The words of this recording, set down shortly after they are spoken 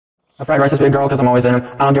I fried rice this big girl because I'm always in them.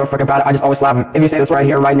 I don't give a frick about it, I just always slap them. If you say this right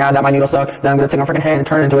here, right now, that my noodle sucks, then I'm gonna take my freaking hand and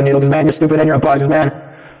turn it into a noodle, because man, you're stupid and you're a bug, because man,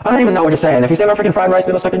 I don't even know what you're saying. If you say my freaking fried rice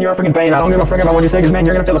noodle sucks, then you're a freaking bane. I don't give a frick about what you say, because man,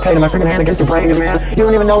 you're gonna feel the pain in my freaking hand against your brain, because man, you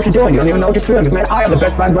don't even know what you're doing. You don't even know what you're feeling, because man, I have the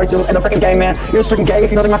best fried rice noodles in the freaking game, man. You're just freaking gay if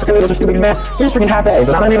you don't think my freaking noodles are stupid, man. You're just freaking half-assed,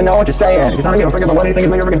 and I don't even know what you're saying. Because I don't give a frick about what you think,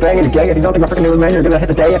 man, you're freaking banging, you're gay. If you don't think my freaking noodles, man, you're gonna hit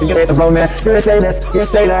the day. If you're gonna hit the road, man, you're gonna say this, you're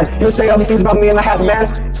gonna say that, you're gonna say all these things about me and my habit, man.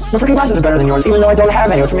 My freaking rices are better than yours, even though I don't have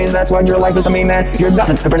any, which means that's why your life is to me, man. You're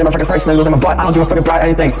nothing compared to my freaking frice noodles in my butt. I don't give a frick about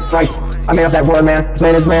anything. Frice. I made up that word, man. This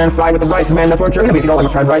man is man, fried with the rice, man. That's what you're gonna be if you don't like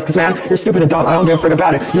my fried rice, because man, you're stupid and dumb. I don't give a frick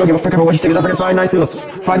about it. You don't give a frick about what you think. It's freaking fried nice noodles.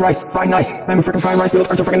 Fried rice, fried nice. Man, my freaking fried rice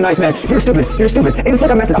noodles are so freaking nice, man. You're stupid. You're stupid. It's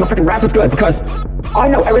like a message. I'm a freaking rap is good because I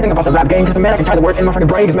know everything about the rap game, because man, I can tie the word in my freaking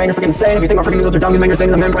brain, because man, you're freaking insane. If you think my freaking noodles are dumb, man, you're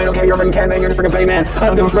saying the membrane, okay, you're a freaking can, man, you're just freaking bay, man. I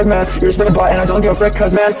don't give a frick, man. You're just freaking butt, and I don't give a frick,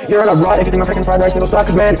 because man, you're in a rut if you think my freaking fried rice noodles suck,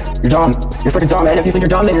 because man, you're dumb. You're freaking dumb, and if you think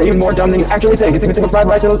you're dumb, then you're even more dumb than you actually think. If you think my fried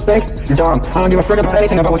rice noodles stink, you're dumb. I don't give a frick about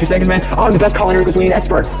anything about what you say, because man, I'm the best culinary cuisine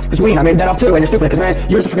expert. Cuisine, I made that up too, and you're stupid, because man,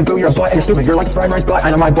 you're just a freaking boo, you're a butt, and you're stupid. You're like the fried rice butt.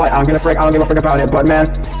 I know my butt. I don't give a frick about it, but man,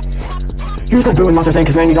 you're just a booing monster thing,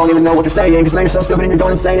 because man, you don't even know what to say, because man, you're so stupid and you're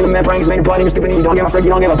going insane in the membrane, because man, you're bloody and you're stupid and you don't give a frick, you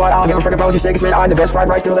don't give a butt. I don't give a frick about what you say, because man, I'm the best fried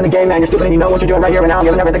rice noodle in the game, man. You're stupid and you know what you're doing right here and now. I'm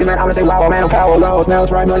giving everything, because man, I'm gonna say wow, oh man, oh pow, oh wow, now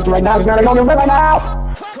it's right now, because man, I don't give a frick right now.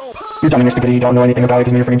 You're dumb and you're stupid and you don't know anything about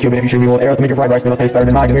it, because man, you're freaking cupid. If you should be able to air to make your fried rice noodle taste better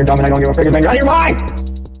than mine, because you're dumb and I don't give a frick, because man, you're out of your mind.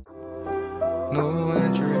 No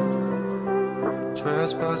entry,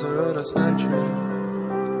 trespasser at a century.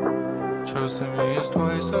 Trusting me is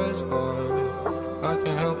twice as hard. I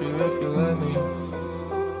can help you if you let me.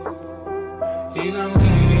 Either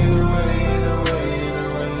way, either way, either way.